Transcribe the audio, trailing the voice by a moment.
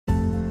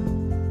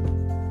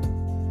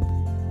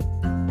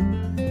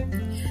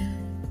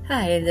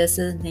Hi, this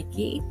is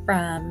Nikki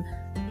from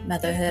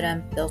Motherhood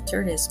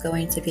Unfiltered is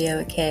Going to Be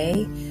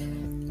Okay.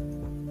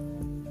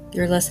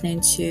 You're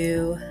listening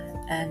to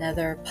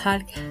another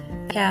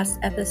podcast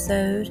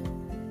episode.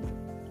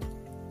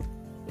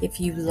 If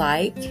you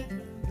like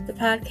the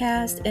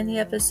podcast and the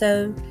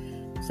episode,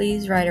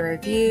 please write a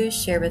review,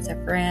 share with a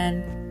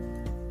friend,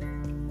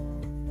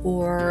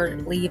 or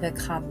leave a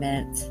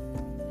comment.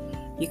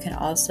 You can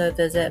also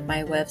visit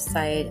my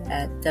website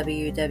at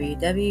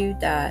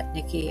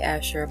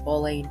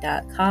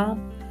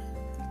www.nikkiasherbowling.com,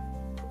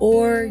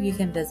 or you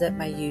can visit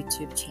my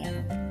YouTube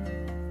channel.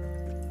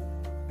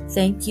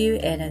 Thank you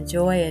and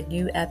enjoy a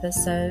new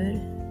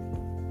episode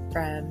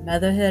from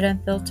Motherhood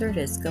Unfiltered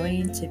is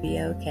Going to Be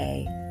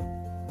Okay.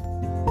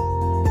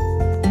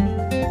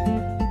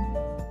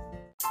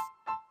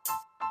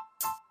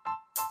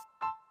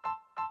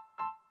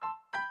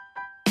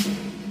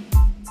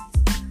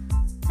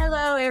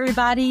 Hello,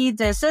 everybody.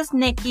 This is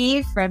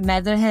Nikki from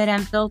Motherhood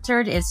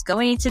Unfiltered is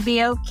Going to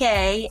Be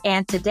Okay.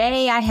 And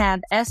today I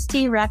have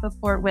St.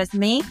 Rappaport with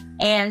me,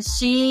 and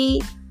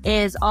she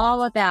is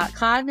all about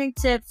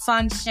cognitive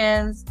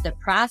functions, the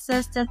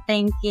process of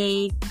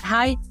thinking.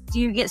 How do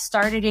you get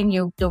started in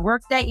the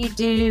work that you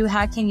do?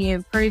 How can you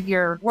improve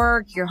your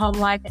work, your home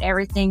life, and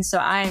everything? So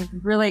I'm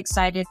really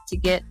excited to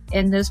get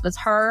in this with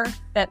her.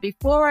 But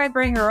before I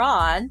bring her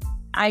on,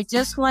 I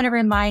just want to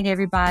remind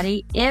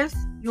everybody, if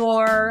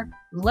you're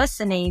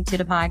listening to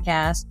the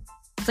podcast,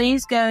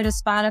 please go to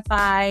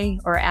Spotify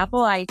or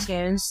Apple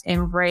iTunes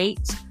and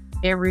rate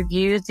and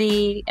review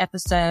the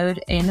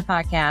episode in the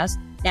podcast.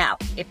 Now,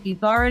 if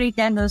you've already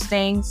done those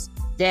things,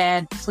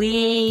 then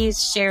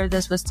please share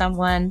this with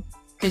someone,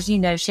 because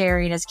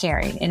sharing is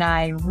caring, and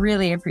I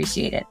really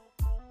appreciate it.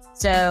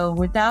 So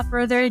without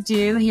further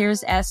ado,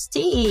 here's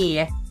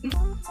ST.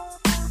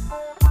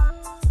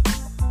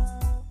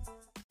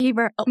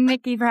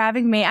 Nikki, for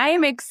having me. I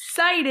am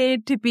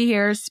excited to be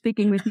here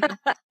speaking with you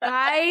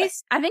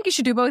guys. I think you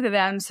should do both of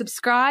them.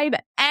 Subscribe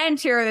and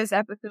share this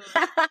episode.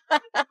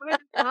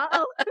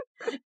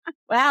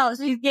 Wow,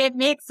 she's getting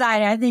me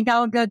excited. I think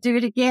I'll go do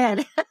it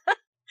again.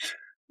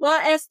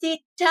 Well, St.,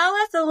 tell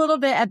us a little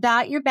bit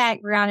about your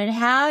background and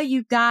how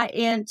you got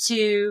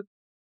into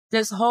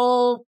this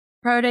whole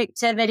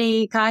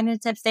productivity,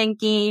 cognitive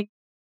thinking,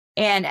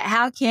 and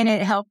how can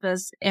it help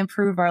us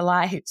improve our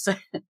lives?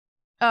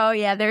 Oh,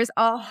 yeah, there's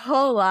a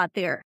whole lot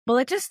there. But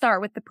let's just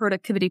start with the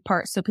productivity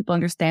part so people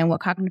understand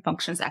what cognitive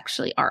functions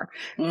actually are.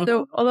 Mm-hmm.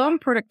 So although I'm a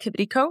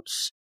productivity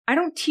coach, I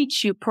don't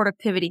teach you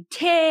productivity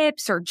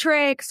tips or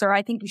tricks, or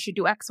I think you should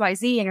do X, Y,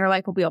 Z and your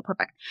life will be all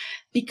perfect.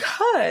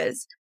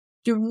 Because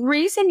the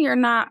reason you're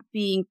not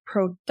being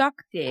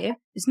productive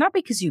is not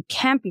because you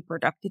can't be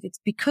productive. It's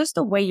because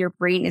the way your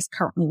brain is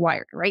currently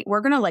wired, right? We're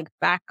going to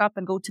back up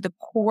and go to the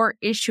core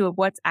issue of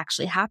what's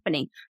actually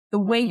happening, the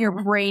way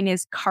your brain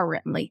is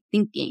currently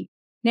thinking.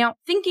 Now,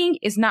 thinking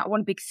is not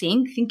one big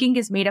thing. Thinking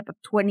is made up of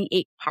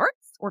 28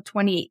 parts or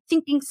 28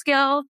 thinking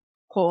skills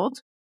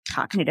called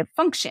cognitive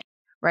function,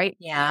 right?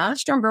 Yeah.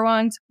 Stronger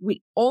ones,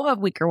 we all have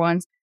weaker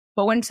ones.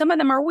 But when some of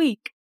them are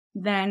weak,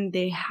 then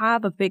they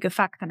have a big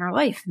effect on our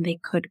life and they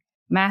could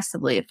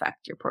massively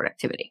affect your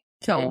productivity.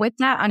 So with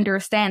that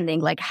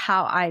understanding,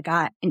 how I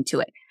got into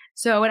it.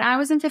 So when I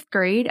was in 5th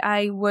grade,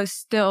 I was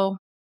still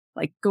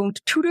going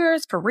to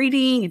tutors for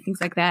reading and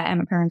things like that. And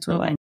my parents were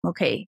like,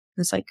 okay,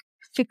 it's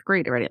 5th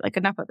grade already,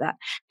 enough of that.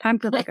 Time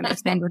to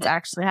understand what's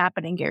actually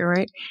happening here,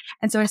 right?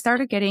 And so I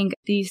started getting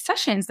these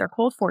sessions. They're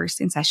called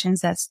Forresting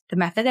sessions. That's the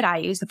method that I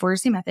use, the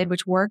Forresting method,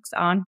 which works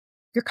on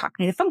your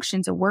cognitive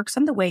functions. It works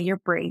on the way your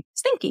brain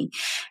is thinking.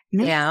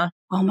 Yeah.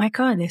 Oh my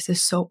God, this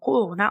is so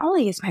cool. Not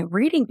only is my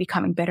reading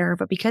becoming better,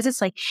 but because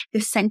it's the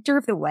center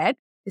of the web,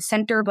 the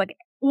center of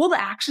all the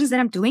actions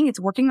that I'm doing, it's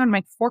working on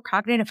my 4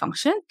 cognitive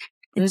functions.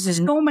 There's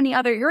so many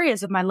other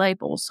areas of my life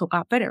also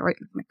got better, right?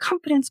 My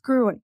confidence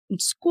grew and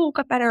school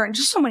got better and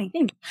just so many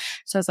things.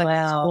 So I was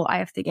wow. Well, I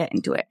have to get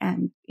into it.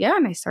 And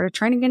and I started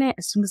training in it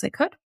as soon as I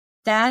could.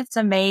 That's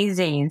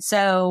amazing.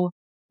 So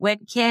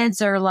when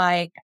kids are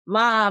like,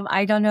 Mom,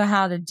 I don't know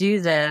how to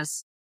do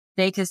this,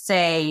 they could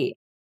say,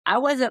 I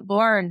wasn't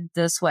born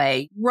this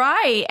way.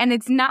 Right. And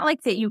it's not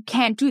that you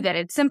can't do that.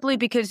 It's simply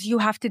because you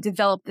have to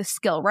develop the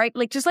skill, right?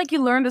 Just like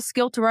you learn the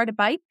skill to ride a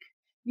bike,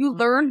 you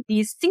learn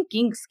these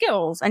thinking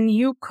skills and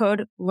you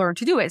could learn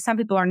to do it. Some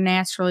people are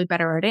naturally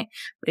better at it,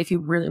 but if you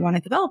really want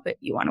to develop it,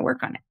 you want to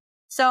work on it.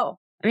 So,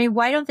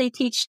 why don't they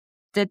teach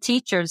the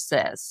teachers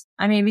this?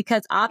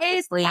 Because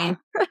obviously one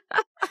of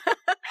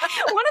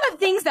the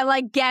things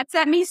that gets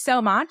at me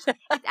so much,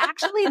 it's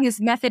actually this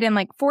method in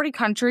 40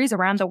 countries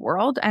around the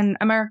world. And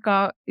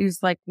America is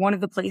one of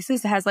the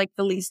places that has the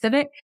least of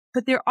it.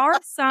 But there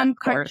are some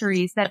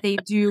countries that they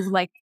do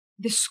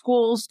the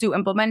schools do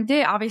implement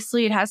it.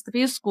 Obviously, it has to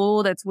be a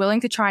school that's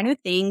willing to try new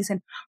things and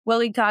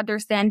willing to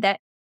understand that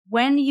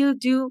when you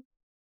do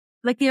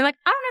like, they're like,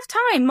 I don't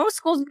have time. Most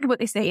schools do what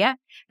they say. Yeah.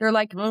 They're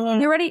like, they're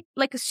already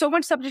like so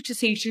much subject to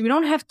say, so we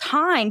don't have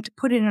time to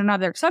put in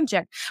another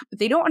subject, but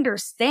they don't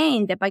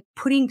understand that by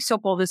putting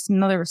so-called this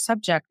another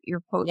subject,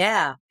 your post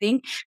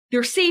thing,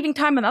 they're saving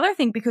time on another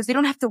thing because they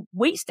don't have to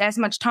waste as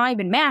much time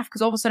in math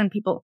because all of a sudden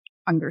people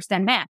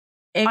understand math.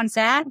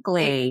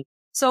 Exactly.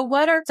 So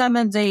what are some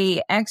of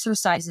the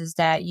exercises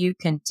that you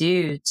can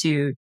do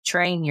to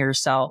train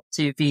yourself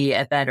to be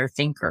a better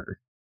thinker?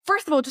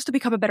 First of all, just to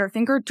become a better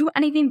thinker, do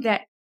anything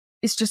that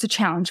is just a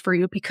challenge for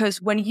you, because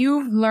when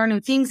you learn new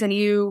things and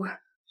you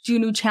do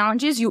new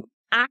challenges, you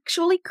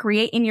actually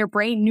create in your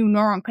brain new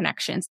neuron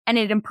connections and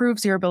it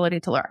improves your ability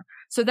to learn.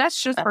 So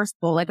that's just first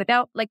of all, like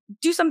without like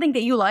do something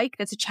that you like,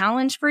 that's a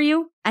challenge for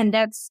you. And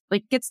that's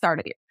like get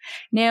started here.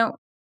 Now,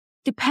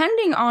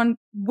 depending on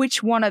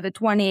which one of the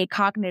 28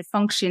 cognitive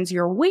functions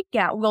you're weak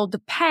at will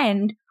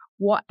depend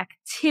what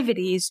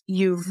activities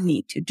you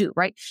need to do,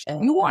 right?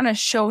 You want to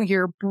show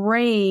your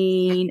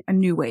brain a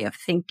new way of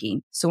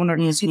thinking. So in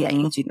order to do that,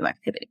 you need to do new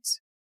activities,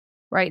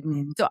 right?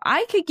 So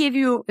I could give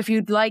you, if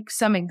you'd like,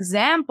 some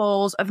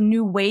examples of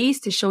new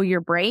ways to show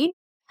your brain.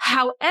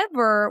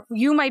 However,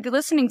 you might be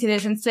listening to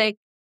this and say,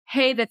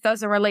 hey, that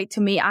doesn't relate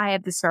to me. I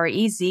have this very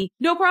easy.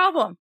 No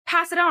problem.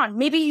 Pass it on.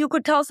 Maybe you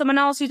could tell someone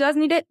else who does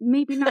need it.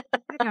 Maybe not.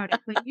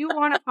 But you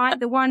want to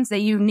find the ones that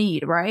you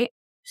need, right?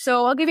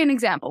 So I'll give you an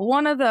example.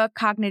 One of the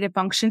cognitive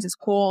functions is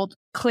called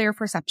clear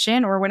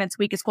perception, or when it's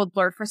weak, it's called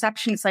blurred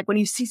perception. It's like when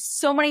you see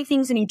so many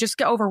things and you just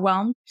get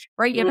overwhelmed,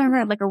 right? You ever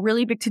had like a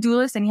really big to-do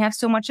list and you have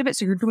so much of it,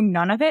 so you're doing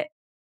none of it,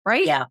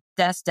 right? Yeah,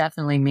 that's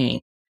definitely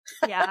me.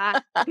 Yeah.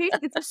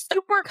 It's a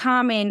super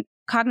common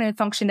cognitive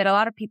function that a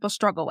lot of people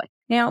struggle with.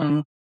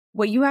 Now,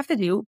 what you have to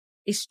do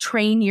is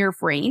train your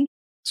brain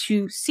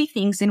to see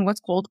things in what's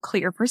called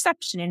clear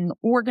perception in an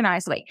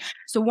organized way.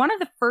 So one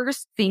of the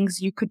first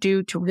things you could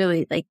do to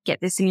really like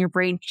get this in your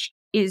brain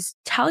is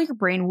tell your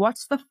brain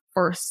what's the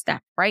first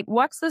step, right?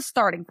 What's the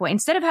starting point?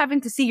 Instead of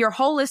having to see your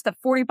whole list of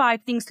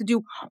 45 things to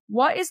do,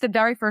 what is the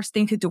very first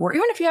thing to do? Or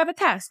even if you have a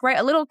task, right?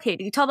 A little kid,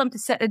 you tell them to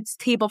set a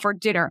table for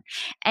dinner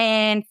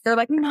and they're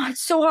like, no,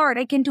 it's so hard.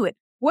 I can do it.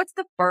 What's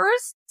the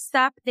first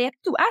step they have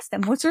to ask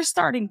them? What's their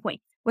starting point?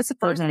 What's the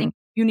first thing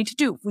you need to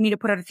do? We need to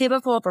put out a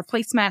tablecloth or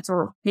placemats,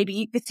 or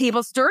maybe the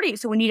table's dirty.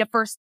 So we need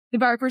the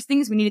very first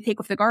thing is we need to take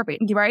off the garbage,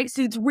 right?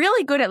 So it's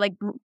really good at like,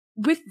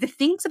 with the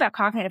things about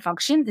cognitive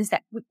function is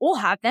that we all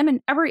have them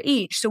in every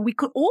age. So we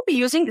could all be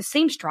using the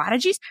same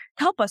strategies to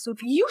help us. So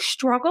if you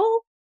struggle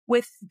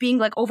with being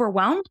like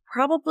overwhelmed,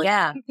 probably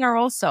there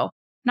also.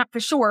 Not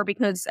for sure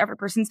because every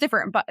person's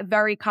different, but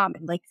very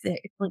common, like in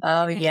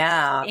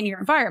your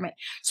environment.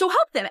 So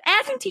help them.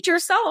 As you teach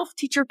yourself,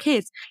 teach your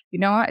kids. You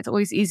know what? It's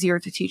always easier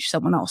to teach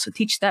someone else. So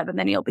teach them and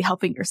then you'll be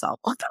helping yourself.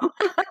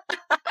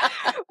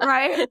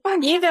 Right?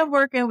 You've been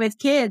working with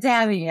kids,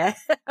 haven't you?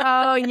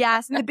 Oh,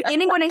 yes. In the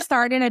beginning when I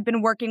started, I've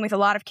been working with a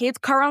lot of kids.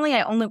 Currently,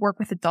 I only work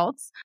with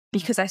adults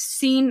because I've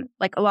seen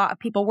like a lot of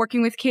people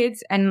working with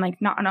kids and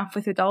like not enough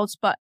with adults,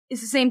 but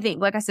it's the same thing.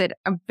 Like I said,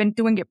 I've been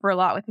doing it for a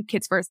lot with the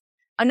kids first.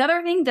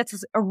 Another thing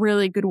that's a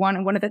really good one,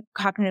 and one of the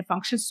cognitive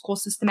functions is called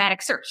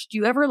systematic search. Do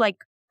you ever like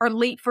are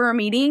late for a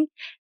meeting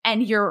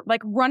and you're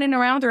like running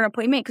around or an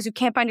appointment because you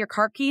can't find your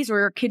car keys or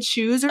your kid's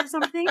shoes or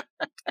something?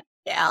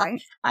 Yeah,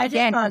 I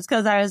did once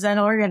because I was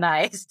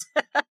unorganized.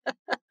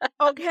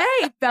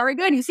 Okay, very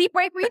good. You see,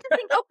 right? We just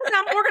think, oh,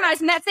 I'm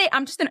organized, and that's it.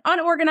 I'm just an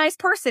unorganized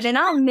person, and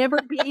I'll never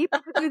be able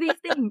to do these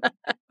things.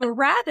 But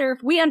rather,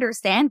 if we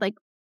understand, like,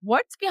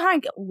 what's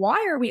behind it?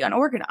 Why are we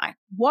unorganized?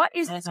 What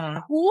is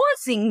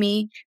causing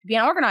me to be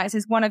unorganized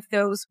is one of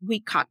those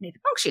weak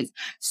cognitive functions.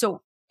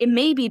 So it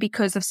may be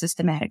because of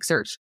systematic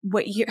search.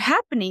 What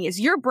happening is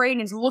your brain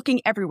is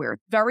looking everywhere,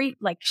 very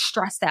like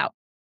stressed out.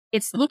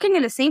 It's looking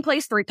in the same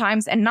place 3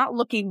 times and not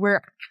looking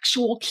where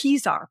actual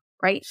keys are,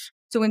 right?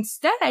 So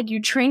instead, you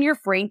train your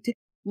brain to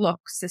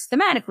look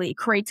systematically. It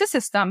creates a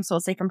system. So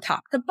it's like from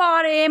top to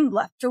bottom,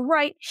 left to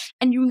right,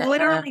 and you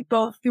literally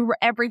go through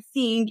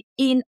everything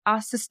in a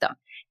system.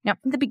 Now,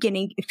 from the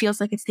beginning, it feels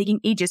like it's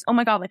taking ages. Oh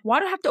my God, like, why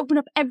do I have to open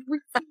up every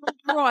single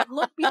drawer and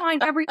look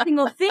behind every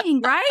single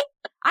thing, right?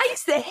 I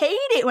used to hate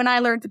it when I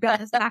learned to be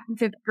honest back in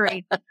 5th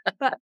grade.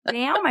 But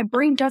now my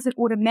brain does it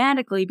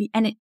automatically,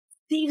 and it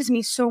saves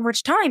me so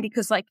much time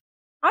because, like,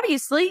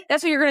 obviously,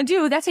 that's what you're going to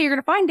do. That's how you're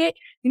going to find it.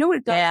 You know what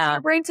it does? Yeah.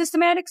 Brain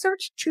systematic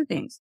search? 2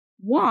 things.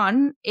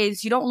 One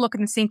is you don't look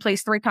in the same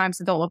place 3 times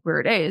and don't look where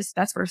it is.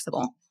 That's first of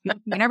all. You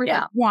never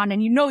get one,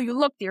 and you know you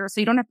look there, so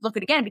you don't have to look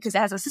it again because it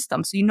has a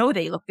system, so you know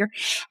that you look there.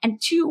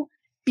 And 2,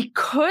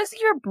 because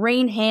your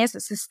brain has a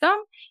system,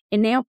 it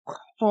now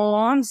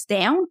calms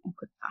down and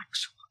could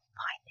actually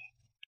find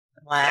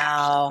it.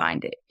 Wow.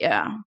 Find it,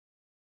 yeah.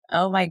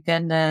 Oh my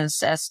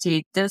goodness,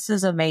 ST, this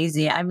is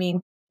amazing. I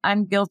mean,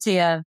 I'm guilty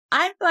of,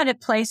 I'm going to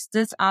place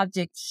this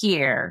object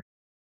here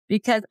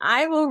because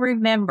I will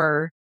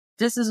remember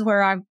this is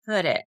where I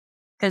put it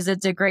because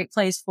it's a great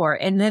place for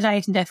it. And then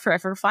I never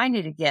ever find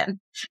it again.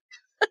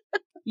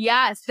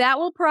 Yes, that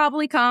will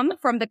probably come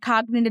from the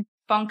cognitive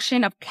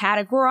function of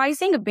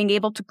categorizing, of being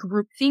able to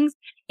group things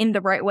in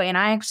the right way. And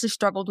I actually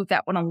struggled with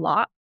that one a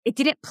lot it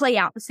didn't play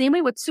out the same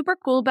way. What's super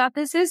cool about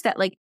this is that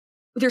like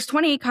there's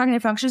 28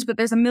 cognitive functions, but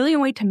there's a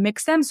million ways to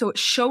mix them. So it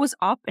shows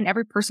up in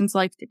every person's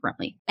life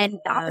differently. And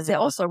the opposite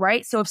also,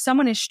 right? So if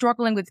someone is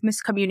struggling with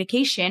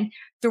miscommunication,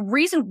 the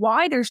reason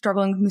why they're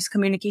struggling with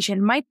miscommunication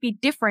might be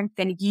different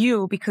than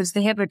you because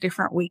they have a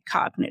different weak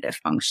cognitive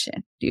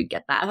function. Do you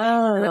get that?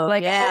 Oh,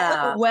 like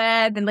yeah.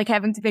 web and like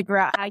having to figure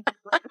out how you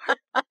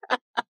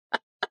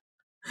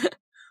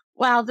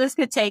Wow, this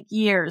could take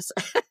years.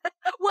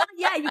 Well,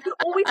 yeah, you could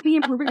always be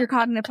improving your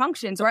cognitive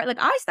functions, right? Like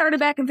I started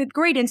back in 5th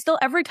grade and still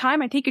every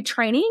time I take a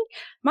training,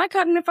 my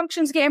cognitive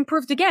functions get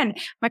improved again.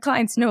 My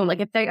clients know, like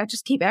if I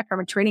just keep back from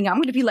a training, I'm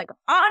going to be like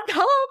on top of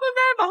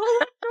them a whole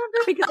lot stronger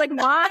because like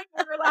mine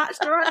are a lot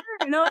stronger,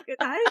 you know?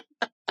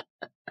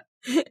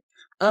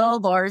 Oh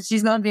Lord,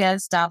 she's going to be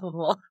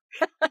unstoppable.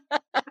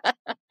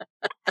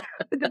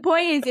 But the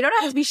point is, you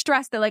don't have to be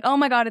stressed that like, oh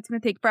my God, it's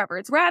going to take forever.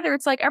 It's rather,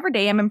 it's like every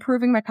day I'm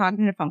improving my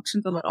cognitive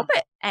functions a little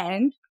bit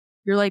and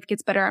your life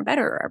gets better and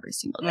better every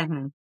single day.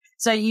 Mm-hmm.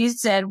 So you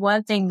said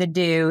one thing to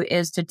do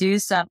is to do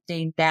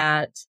something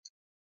that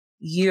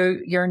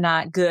you're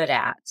not good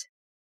at,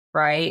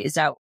 right? Is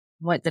that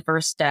what the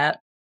first step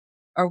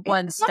or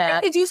one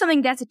step? To do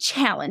something that's a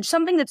challenge,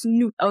 something that's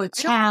new. Oh, a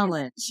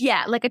challenge.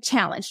 Yeah, like a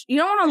challenge. You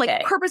don't want to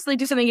like purposely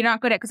do something you're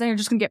not good at because then you're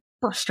just going to get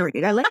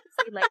frustrated. I like to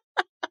say like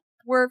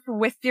work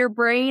with your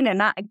brain and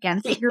not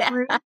against your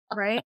brain,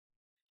 right?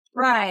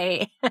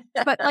 Right.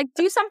 But like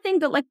do something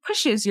that like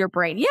pushes your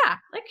brain. Yeah.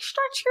 Like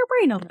stretch your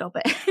brain a little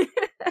bit.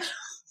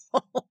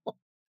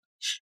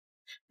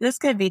 This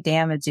could be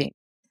damaging.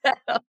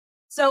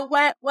 So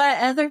what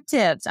other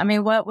tips? I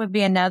mean, what would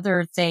be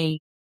another thing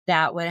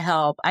that would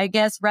help? I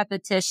guess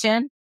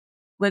repetition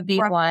would be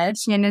one.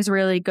 Repetition is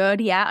really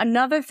good. Yeah.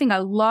 Another thing I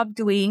love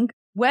doing,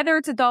 whether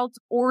it's adults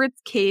or it's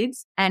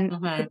kids and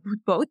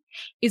both,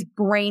 is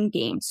brain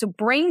games. So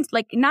brains,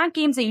 like not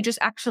games that you just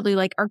actually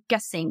like are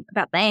guessing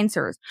about the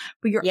answers,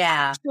 but you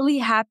actually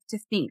have to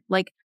think.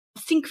 Like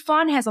Think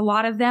Fun has a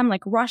lot of them,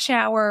 like Rush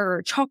Hour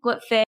or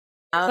Chocolate Fix.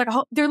 Like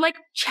they're like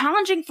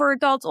challenging for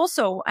adults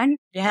also, and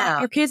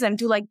your kids, and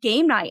do like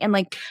game night and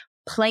like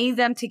play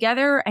them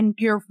together, and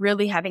you're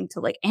really having to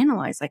like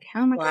analyze like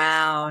how am I?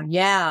 Wow,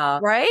 yeah,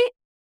 right.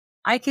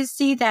 I can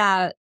see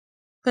that.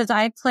 Because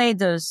I played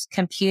those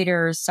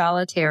computer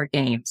solitaire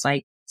games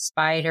like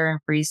Spider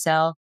and Free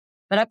Cell,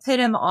 but I put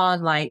them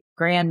on like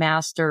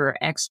Grandmaster or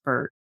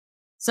Expert.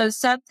 So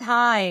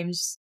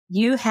sometimes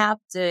you have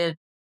to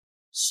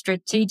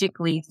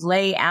strategically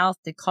lay out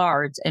the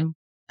cards and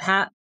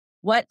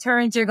what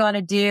turns you're going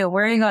to do,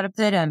 where you're going to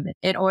put them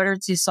in order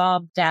to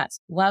solve that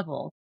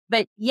level.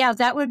 But yeah,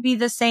 that would be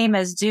the same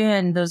as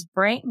doing those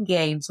brain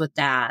games with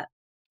that.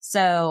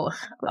 So,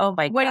 oh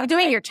my God. What you're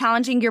doing, you're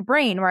challenging your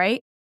brain,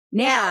 right?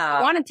 Now,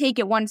 I want to take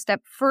it one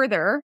step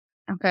further.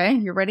 Okay,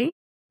 you ready?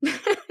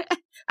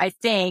 I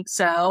think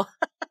so.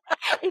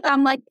 If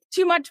I'm like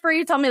too much for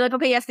you, tell me like,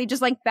 okay, yes, they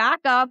just like back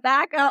up.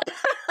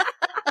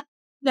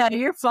 No,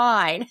 you're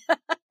fine.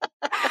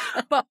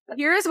 But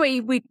here's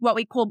what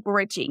we call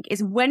bridging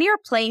is when you're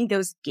playing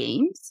those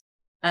games,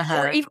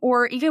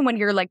 or even when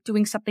you're like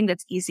doing something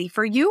that's easy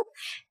for you,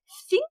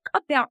 think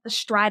about the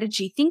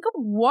strategy. Think of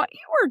what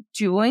you are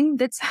doing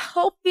that's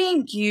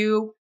helping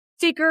you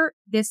figure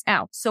this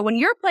out. So when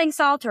you're playing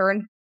solitaire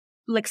and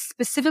like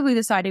specifically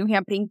deciding, okay,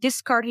 I'm putting this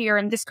card here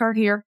and this card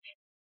here,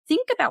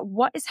 think about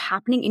what is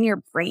happening in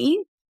your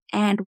brain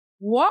and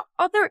what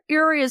other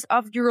areas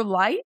of your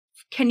life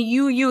can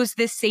you use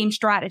this same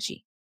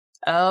strategy.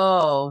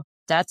 Oh,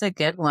 that's a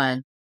good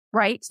one.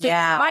 Right? So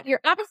you're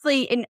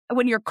obviously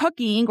when you're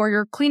cooking or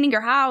you're cleaning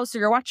your house or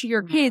you're watching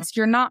your kids,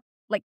 you're not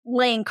like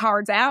laying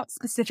cards out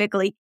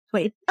specifically.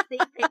 Wait,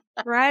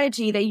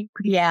 strategy that you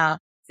could use in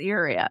this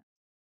area.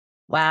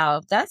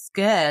 Wow, that's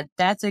good.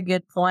 That's a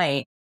good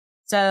point.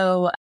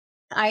 So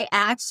I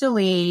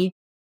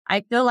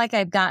feel like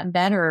I've gotten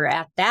better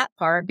at that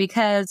part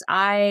because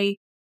I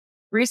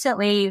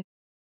recently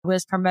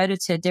was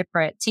promoted to a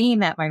different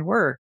team at my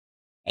work,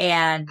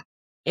 and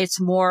it's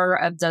more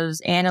of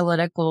those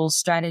analytical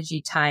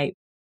strategy type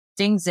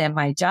things in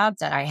my job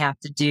that I have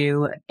to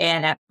do.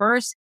 And at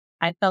first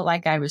I felt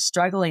like I was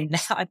struggling. Now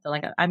I feel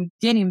like I'm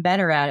getting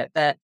better at it,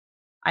 but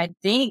I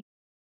think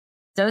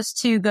those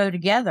two go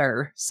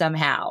together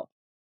somehow,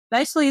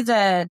 especially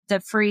the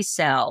Free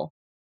Cell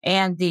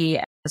and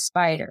the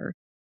Spider,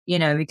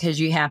 because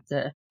you have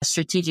to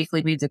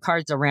strategically move the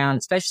cards around,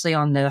 especially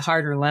on the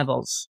harder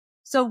levels.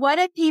 So what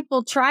if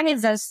people try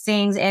those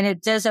things and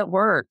it doesn't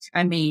work?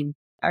 I mean,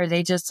 are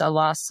they just a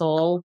lost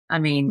soul? I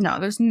mean, no,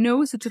 there's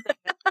no such a thing.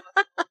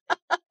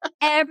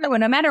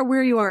 Everyone, no matter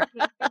where you are,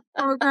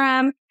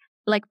 program,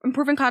 like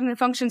improving cognitive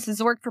functions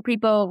has worked for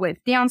people with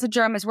Down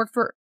syndrome, has worked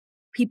for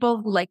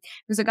people who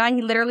there's a guy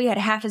who literally had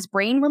half his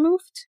brain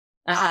removed.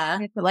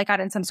 Like out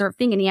in some sort of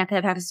thing, and he had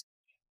to have his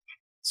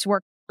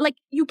work. Like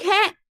you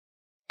can't,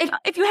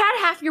 if you had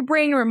half your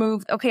brain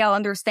removed, okay, I'll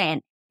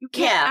understand. You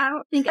can't. I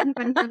don't think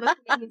anybody's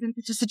looking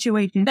into such a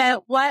situation.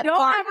 But what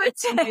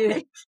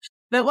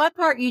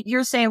part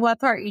you're saying what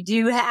part you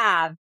do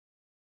have,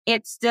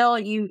 it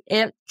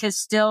can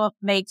still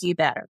make you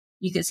better.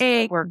 you can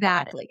still work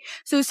at it. Exactly.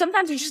 So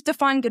sometimes you just have to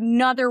find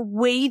another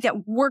way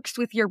that works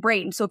with your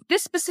brain. So if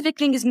this specific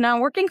thing is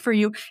not working for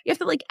you, you have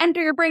to like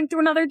enter your brain through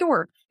another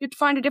door. You have to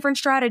find a different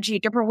strategy, a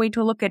different way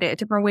to look at it, a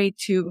different way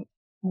to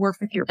work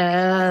with your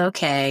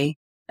brain.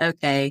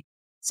 Okay.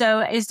 So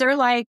is there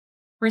like,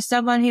 for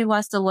someone who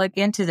wants to look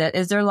into that,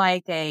 is there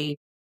like a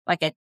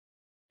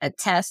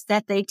test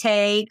that they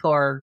take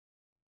or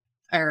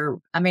I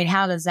mean,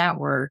 how does that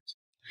work?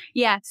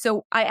 Yeah.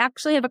 So I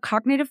actually have a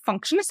cognitive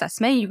function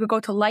assessment. You could go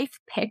to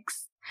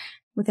LifePix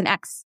with an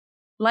X,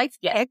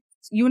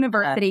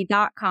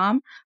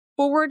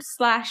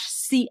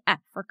 lifepixuniversity.com/CF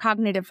for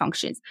cognitive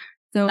functions.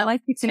 So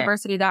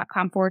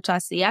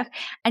lifepixuniversity.com/CF.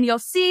 And you'll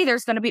see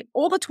there's going to be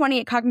all the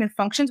 28 cognitive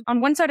functions.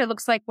 On one side, it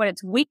looks like what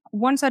it's weak.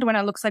 One side, when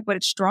it looks like what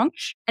it's strong.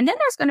 And then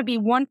there's going to be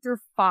 1 through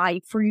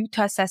 5 for you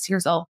to assess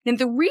yourself. And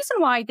the reason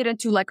why I didn't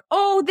do like,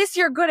 oh, this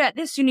you're good at,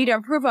 this you need to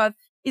improve of,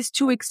 is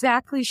to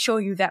exactly show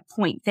you that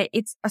point, that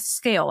it's a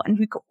scale and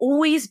we could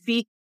always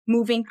be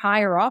moving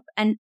higher up.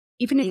 And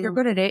even if you're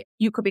good at it,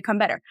 you could become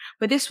better.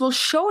 But this will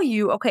show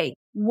you, okay,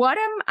 what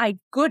am I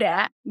good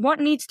at? What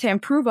needs to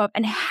improve of?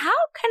 And how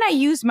can I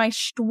use my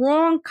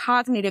strong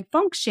cognitive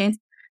functions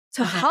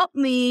to help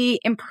me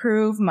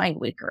improve my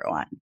weaker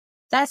one?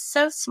 That's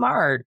so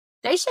smart.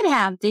 They should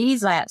have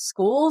these at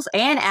schools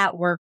and at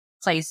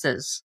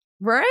workplaces.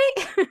 Right?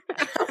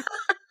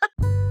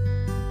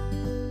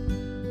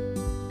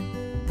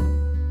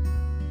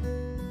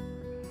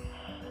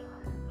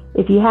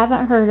 If you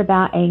haven't heard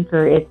about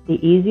Anchor, it's the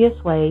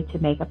easiest way to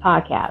make a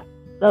podcast.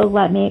 So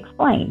let me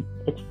explain.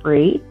 It's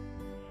free.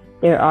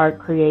 There are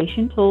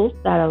creation tools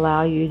that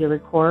allow you to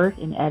record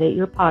and edit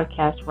your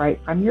podcast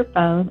right from your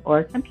phone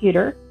or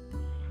computer.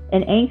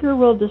 And Anchor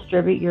will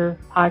distribute your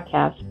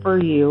podcast for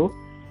you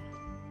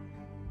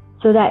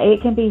so that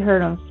it can be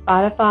heard on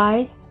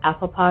Spotify,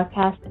 Apple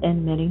Podcasts,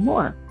 and many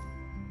more.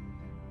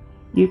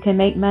 You can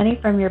make money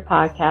from your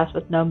podcast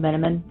with no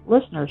minimum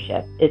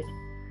listenership. It's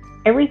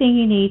everything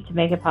you need to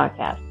make a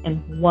podcast in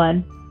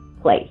one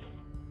place.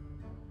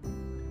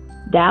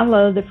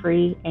 Download the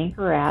free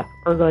Anchor app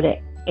or go to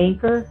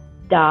anchor.fm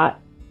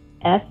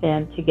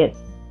to get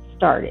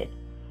started.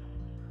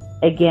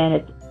 Again,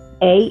 it's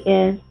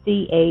anchor.fm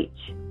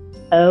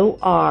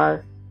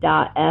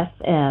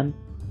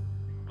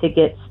to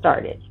get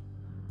started.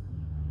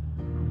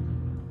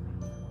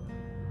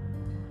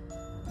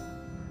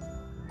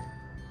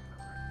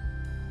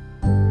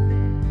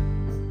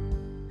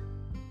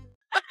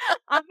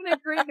 I'm in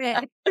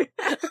agreement.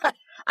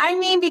 I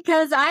mean,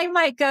 because I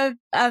might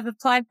I've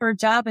applied for a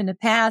job in the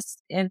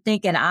past and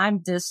thinking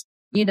I'm just,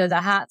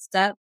 the hot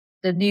stuff,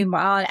 the new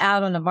mod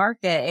out on the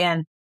market.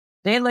 And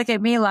they look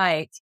at me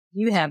like,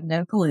 you have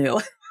no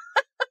clue,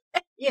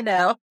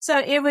 So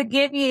it would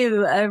give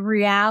you a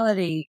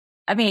reality.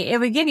 I mean, it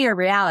would give you a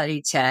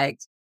reality check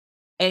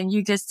and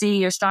you just see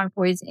your strong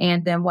points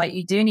and then what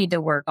you do need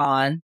to work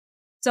on.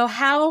 So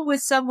how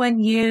would someone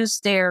use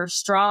their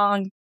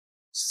strong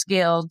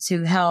skill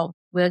to help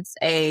with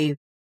a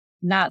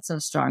not so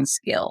strong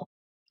skill?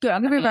 Good. I'll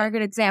give you a very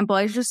good example.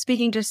 I was just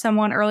speaking to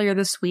someone earlier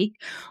this week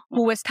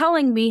who was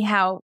telling me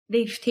how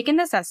they've taken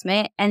the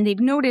assessment and they've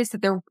noticed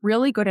that they're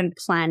really good in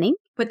planning,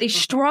 but they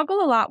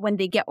struggle a lot when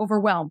they get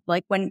overwhelmed.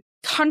 Like when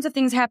tons of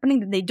things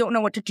happening that they don't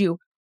know what to do,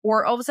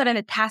 or all of a sudden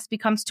a task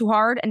becomes too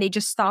hard and they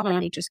just stop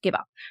and they just give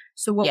up.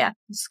 So what we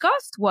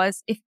discussed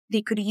was if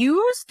they could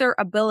use their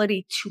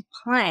ability to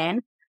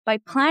plan by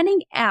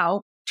planning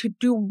out to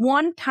do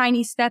one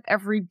tiny step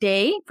every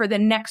day for the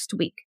next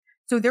week.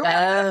 So they're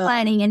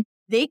planning and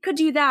they could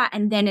do that.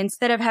 And then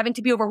instead of having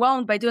to be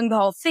overwhelmed by doing the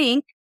whole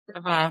thing,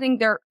 I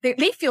think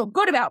they feel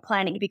good about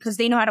planning because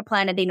they know how to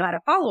plan and they know how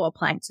to follow a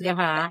plan. So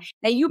now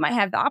you might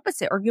have the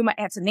opposite or you might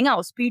have something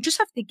else, but you just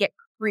have to get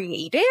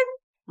creative.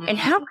 And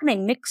how can I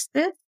mix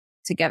this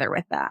together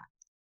with that?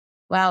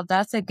 Well,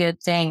 that's a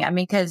good thing. I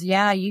mean, because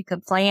you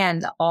could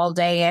plan all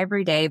day,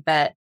 every day,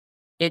 but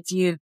if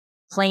you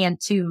plan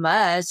too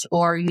much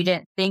or you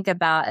didn't think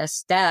about a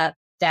step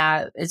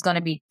that is going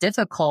to be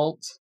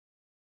difficult,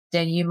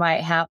 then you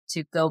might have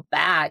to go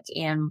back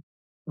and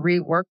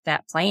rework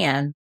that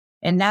plan.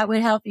 And that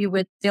would help you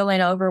with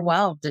feeling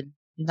overwhelmed and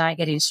not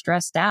getting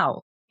stressed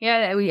out.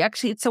 Yeah,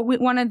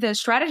 one of the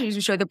strategies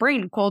we show the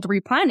brain called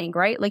replanning,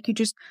 right? Like you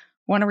just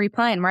want to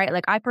replan, right?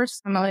 Like I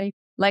personally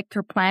like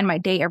to plan my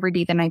day every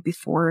day the night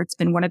before. It's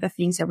been one of the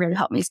things that really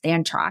helped me stay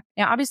on track.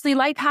 Now, obviously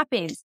life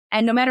happens.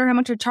 And no matter how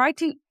much I try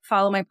to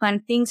follow my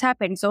plan, things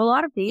happen. So a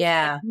lot of days,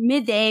 like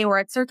midday or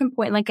at a certain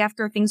point, like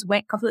after things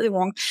went completely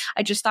wrong,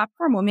 I just stop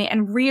for a moment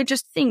and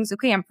readjust things.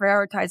 Okay, I'm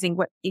prioritizing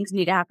what things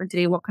need to happen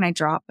today. What can I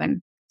drop?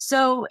 And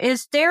so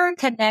is there a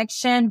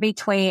connection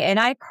between, and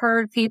I've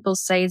heard people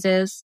say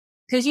this,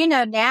 because,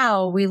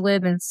 now we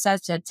live in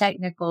such a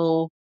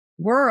technical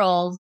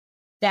world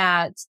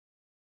that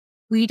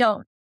we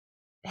don't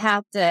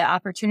have the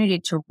opportunity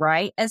to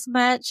write as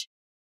much.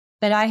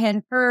 But I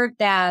had heard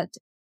that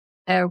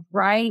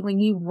when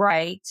you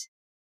write,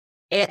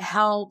 it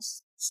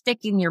helps stick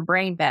in your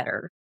brain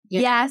better.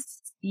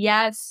 Yes.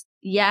 And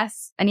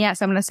yes,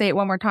 I'm going to say it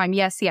one more time.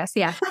 Yes.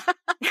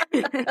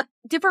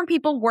 Different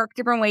people work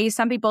different ways.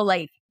 Some people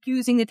like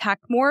using the tech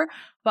more,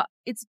 but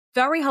it's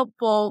very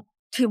helpful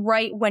to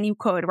write when you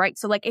could, right?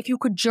 So like if you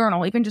could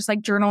journal, even just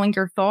like journaling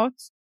your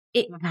thoughts,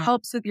 it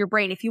helps with your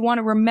brain. If you want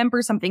to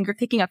remember something, you're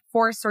taking a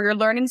course or you're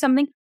learning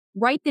something,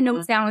 write the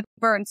notes down with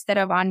paper instead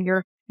of on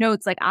your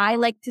notes. Like I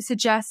like to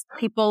suggest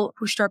people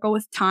who struggle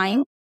with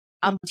time,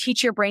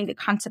 teach your brain the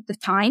concept of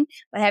time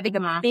by having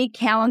a big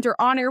calendar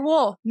on your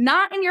wall,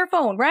 not in your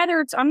phone. Rather,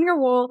 it's on your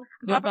wall,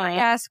 on your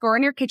desk, or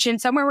in your kitchen,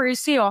 somewhere where you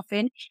see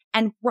often,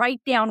 and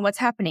write down what's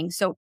happening.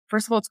 So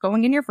first of all, it's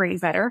going in your brain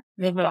better.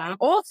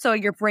 Also,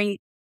 your brain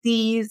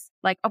sees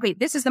like, okay,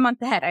 this is the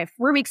month ahead. I have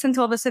 4 weeks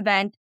until this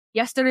event.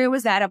 Yesterday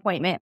was that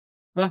appointment.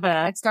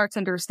 It starts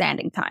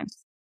understanding time.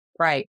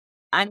 Right.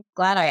 I'm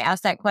glad I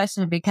asked that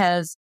question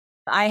because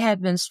I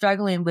had been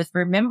struggling with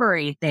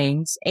remembering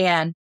things,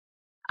 and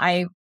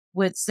I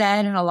would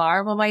set an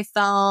alarm on my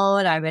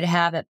phone. I would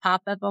have it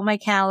pop up on my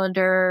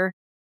calendar,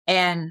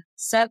 and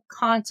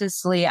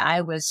subconsciously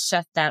I would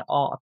shut that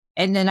off,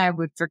 and then I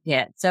would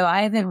forget. So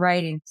I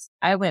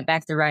went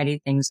back to writing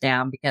things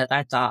down because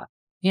I thought,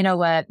 you know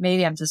what,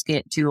 maybe I'm just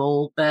getting too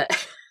old, but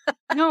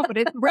no, but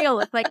it's real.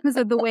 It's like because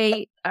of the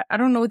way, I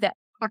don't know that,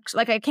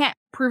 like I can't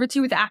prove it to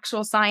you with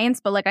actual science,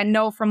 but like I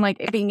know from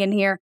like being in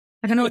here,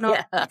 like I know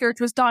research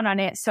was done on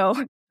it.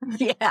 So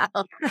yeah,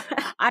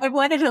 I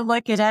wanted to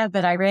look it up,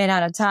 but I ran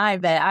out of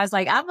time. But I was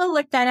like, I'm going to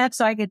look that up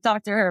so I could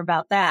talk to her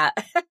about that.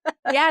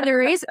 Yeah,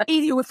 there is.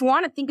 If you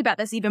want to think about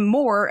this even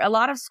more, a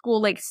lot of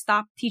school like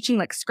stopped teaching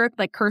like script,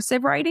 like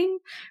cursive writing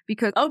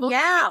because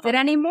it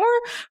anymore.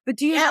 But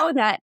do you know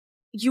that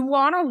you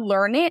want to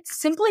learn it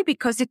simply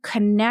because it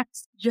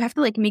connects? You have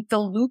to like make the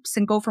loops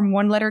and go from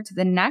one letter to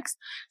the next.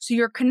 So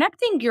you're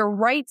connecting your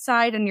right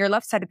side and your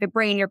left side of the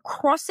brain. You're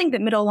crossing the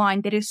middle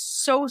line that is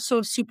so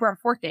super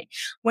important.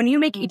 When you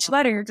make each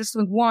letter, you're just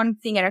doing one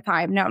thing at a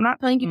time. Now, I'm not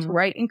telling you to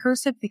write in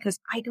cursive because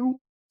I don't.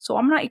 So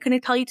I'm not going to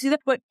tell you to do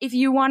that. But if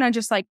you want to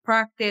just like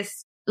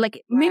practice,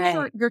 like make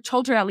sure your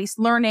children at least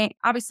learn it.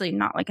 Obviously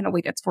not like in a way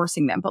that's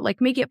forcing them, but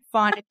like make it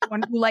fun. If you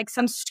want to do like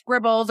some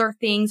scribbles or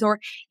things, or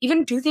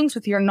even do things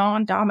with your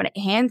non-dominant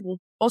hand will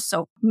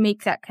also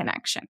make that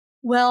connection.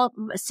 Well,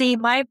 see,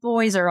 my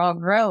boys are all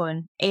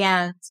grown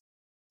and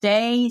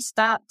they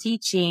stopped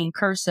teaching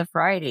cursive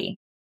writing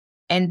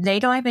and they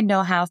don't even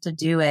know how to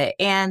do it.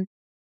 And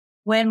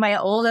when my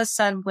oldest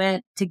son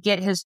went to get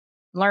his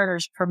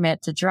learner's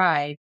permit to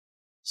drive,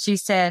 she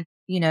said,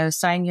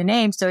 sign your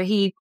name. So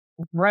he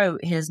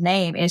wrote his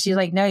name and she's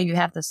like, no, you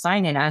have to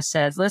sign it. I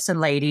said, listen,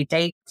 lady,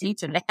 they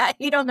teach him that.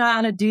 You don't know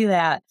how to do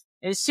that.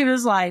 And she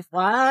was like,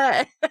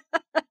 what?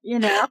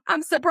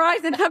 I'm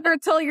surprised it took her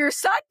until your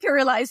son to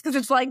realize because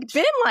it's like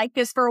been like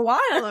this for a while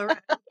already.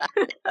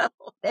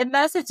 It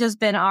must have just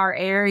been our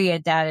area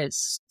that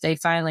they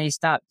finally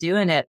stopped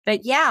doing it.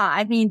 But yeah,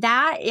 I mean,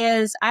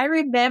 I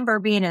remember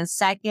being in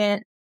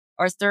second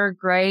or third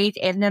grade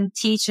and them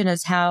teaching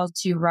us how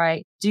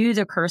to do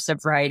the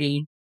cursive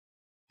writing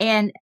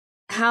and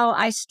how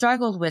I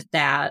struggled with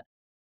that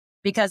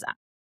because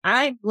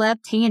I'm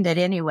left-handed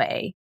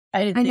anyway.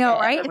 I know,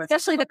 right?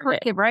 Especially the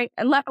cursive, right?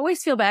 I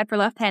always feel bad for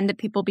left-handed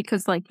people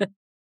because like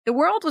the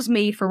world was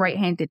made for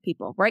right-handed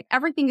people, right?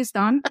 Everything is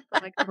done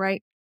like the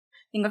right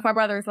thing. Like my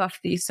brother is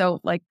lefty, so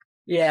like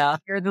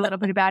heard a little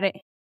bit about it.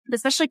 But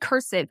especially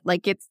cursive,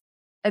 like it's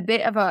a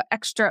bit of a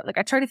extra. Like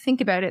I try to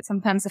think about it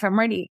sometimes if I'm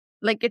ready.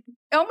 Like it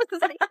almost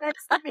doesn't make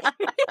sense to me.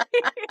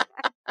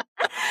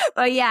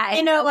 But yeah,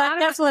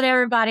 that's what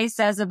everybody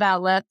says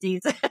about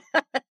lefties.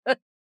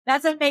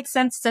 Doesn't make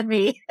sense to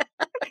me.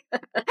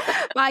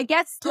 I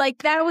guess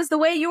like that was the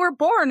way you were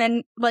born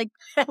and like,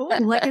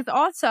 like it's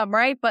awesome,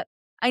 right? But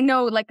I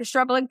know like the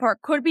struggling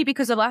part could be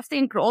because of lefty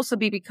and could also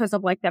be because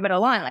of like the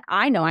middle line. Like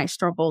I know I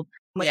struggled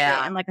with it.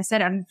 And like I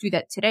said, I didn't do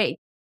that today,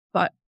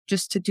 but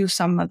just to do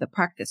some of the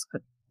practice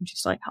could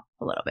just like help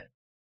a little bit.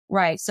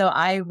 Right. So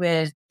I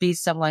would be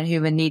someone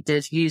who would need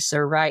to use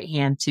their right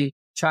hand to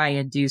try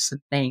and do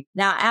something.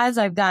 Now, as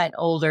I've gotten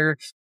older,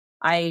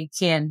 I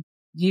can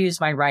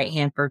use my right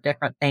hand for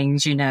different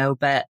things,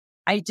 but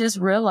I just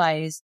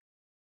realized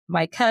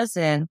my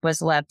cousin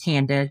was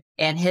left-handed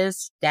and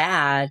his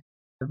dad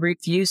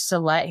refused to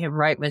let him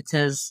write with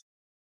his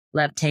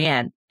left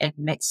hand and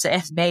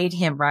made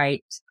him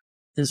write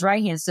his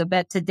right hand. So,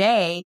 but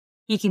today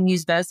he can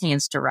use both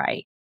hands to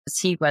write.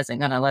 He wasn't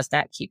going to let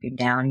that keep him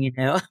down,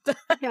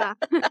 Yeah.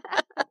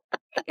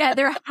 Yeah,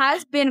 there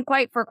has been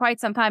for quite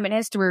some time in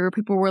history where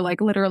people were like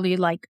literally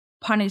like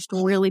punished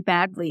really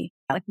badly.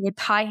 Like they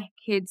tie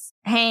kids'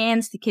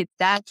 hands to kids'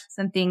 backs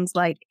and things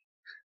like.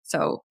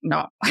 So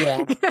no.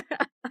 Yeah.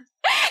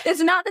 It's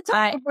not the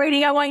type of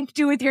writing I want you to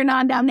do with your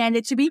non-dominant.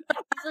 It should be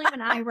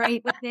when I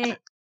write with it.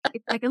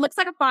 It's like it looks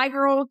like a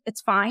 5-year-old.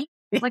 It's fine.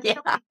 Like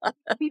it'll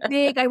be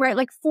big. I write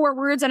like 4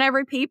 words on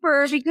every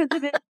paper because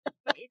of it.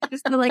 It's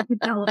just to like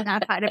develop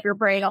that side of your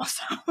brain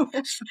also.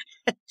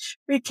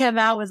 We come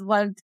out with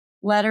one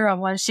letter on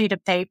one sheet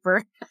of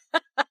paper.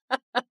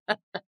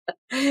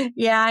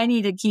 Yeah, I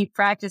need to keep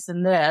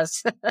practicing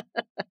this.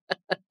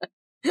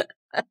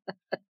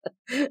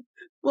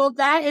 Well,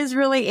 that is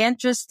really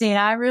interesting.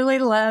 I really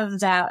love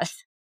that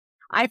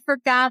I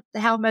forgot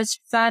how much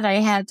fun I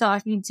had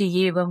talking to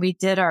you when we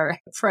did our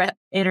prep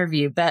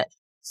interview. But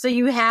so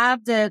you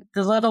have the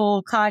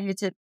little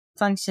cognitive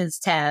functions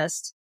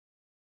test.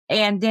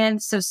 And then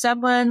so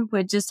someone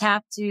would just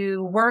have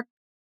to work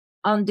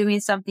on doing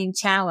something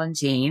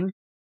challenging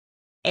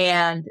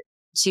and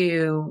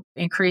to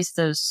increase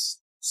those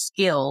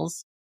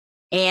skills.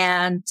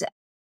 And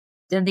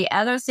then the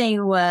other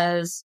thing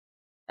was,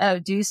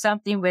 do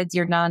something with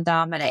your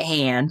non-dominant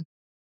hand.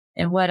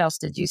 And what else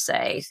did you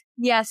say?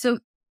 Yeah. So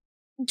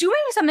doing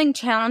something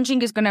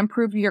challenging is going to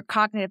improve your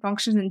cognitive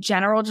functions in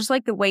general, just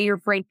like the way your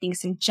brain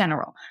thinks in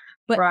general.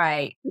 But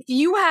right. If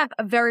you have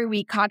a very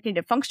weak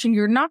cognitive function,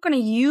 you're not going to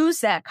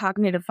use that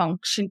cognitive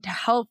function to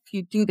help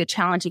you do the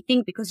challenging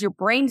thing because your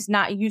brain's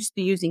not used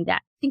to using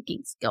that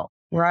thinking skill.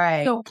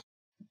 Right. So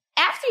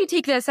after you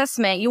take the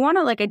assessment, you want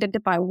to like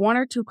identify 1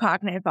 or 2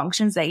 cognitive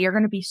functions that you're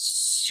going to be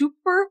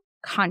super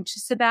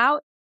conscious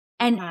about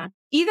and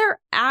either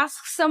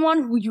ask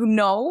someone who you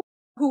know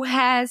who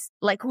has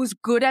like, who's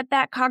good at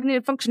that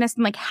cognitive function. Ask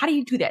them like, how do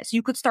you do this?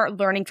 You could start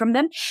learning from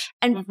them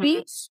and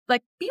be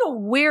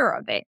aware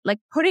of it. Like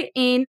put it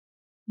in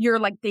your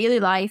like daily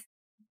life.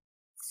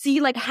 See,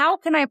 like, how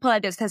can I apply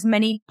this to as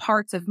many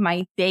parts of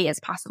my day as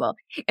possible?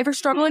 If you're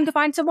struggling to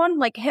find someone,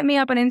 like, hit me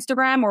up on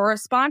Instagram or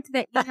respond to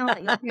the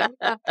email.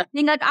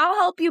 Like, I'll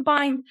help you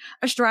find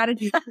a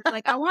strategy.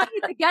 Like, I want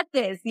you to get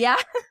this. Yeah.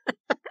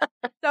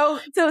 So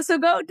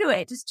go do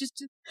it.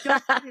 Just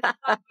don't say,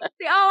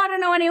 I don't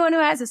know anyone who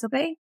has this.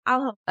 Okay.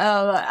 I'll help.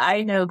 Oh,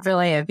 I know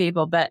brilliant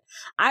people, but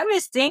I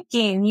was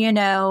thinking,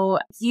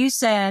 you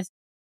said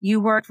you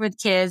worked with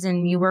kids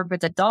and you work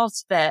with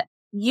adults, but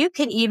you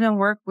could even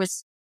work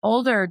with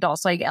older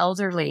adults, like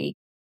elderly,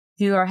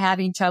 who are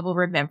having trouble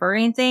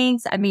remembering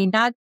things. I mean,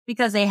 not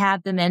because they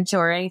have dementia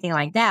or anything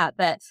like that,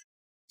 but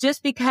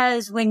just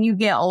because when you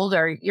get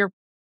older, you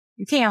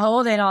can't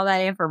hold in all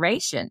that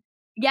information.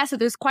 Yeah, so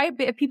there's quite a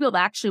bit of people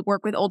that actually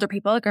work with older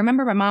people. Like I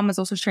remember my mom was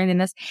also trained in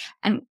this,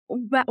 and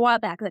a while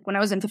back, like when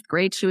I was in 5th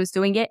grade, she was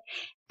doing it,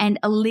 and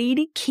a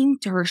lady came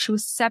to her. She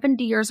was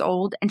 70 years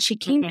old, and she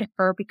came to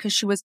her because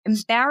she was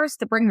embarrassed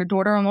to bring her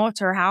daughter-in-law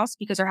to her house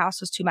because her house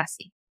was too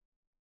messy.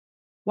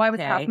 Why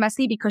was her house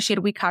messy? Because she had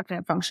weak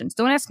cognitive functions.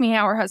 Don't ask me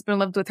how her husband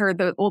lived with her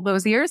all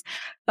those years,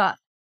 but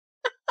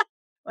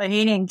well,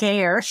 he didn't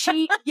care.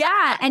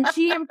 And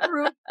she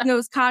improved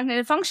those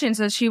cognitive functions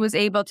so she was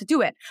able to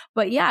do it.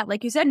 But yeah,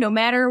 like you said, no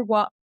matter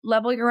what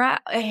level you're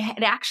at,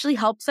 it actually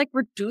helps like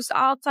reduce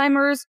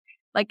Alzheimer's,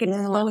 like and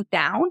slow it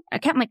down. I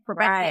can't like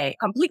prevent it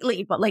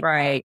completely, but like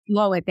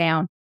slow it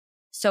down.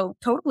 So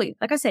totally,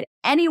 like I said,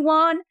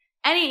 anyone,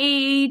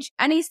 any age,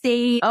 any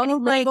state, any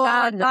level,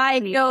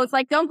 it's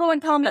like, don't go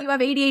and tell me you have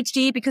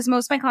ADHD because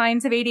most of my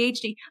clients have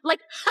ADHD. Like,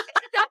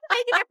 it doesn't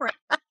make a difference.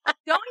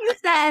 Don't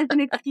use that as an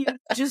excuse.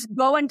 Just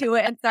go and do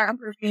it and start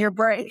improving your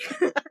brain.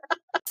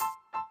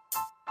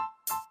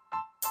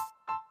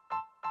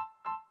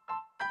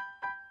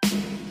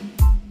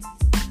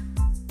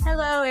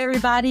 Hello,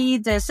 everybody.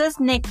 This is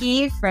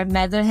Nikki from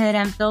Motherhood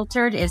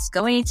Unfiltered. It's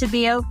going to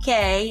be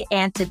okay.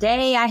 And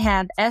today I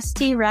have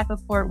St.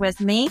 Rappaport with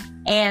me,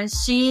 and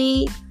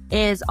she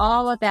is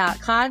all about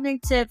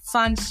cognitive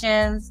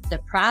functions, the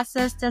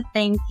process of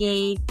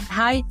thinking.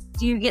 How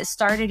do you get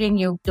started in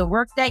the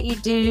work that you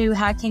do?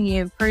 How can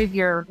you improve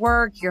your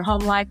work, your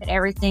home life, and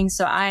everything?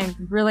 So I'm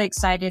really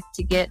excited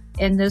to get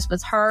in this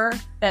with her.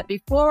 But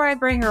before I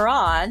bring her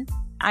on,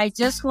 I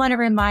just want to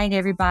remind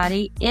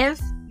everybody, if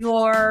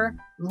you're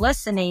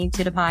listening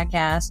to the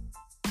podcast,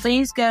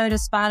 please go to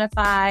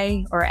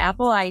Spotify or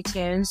Apple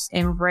iTunes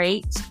and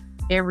rate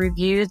and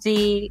review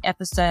the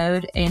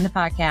episode in the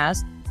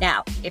podcast.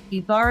 Now, if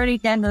you've already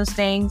done those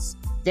things,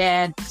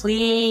 then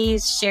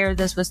please share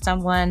this with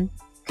someone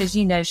because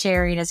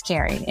sharing is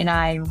caring, and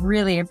I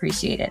really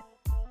appreciate it.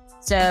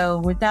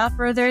 So without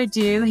further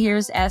ado,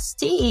 here's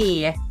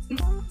ST.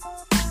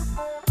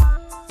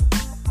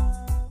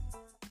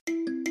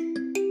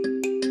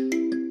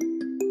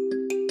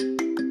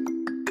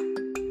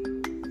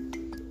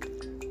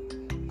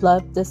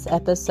 Love this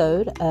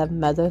episode of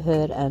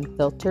Motherhood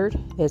Unfiltered.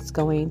 It's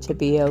going to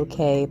be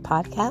okay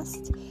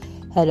podcast.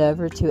 Head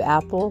over to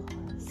Apple,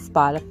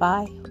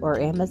 Spotify, or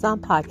Amazon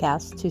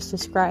Podcasts to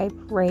subscribe,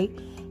 rate,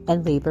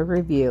 and leave a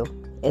review.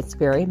 It's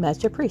very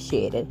much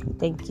appreciated.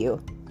 Thank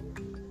you.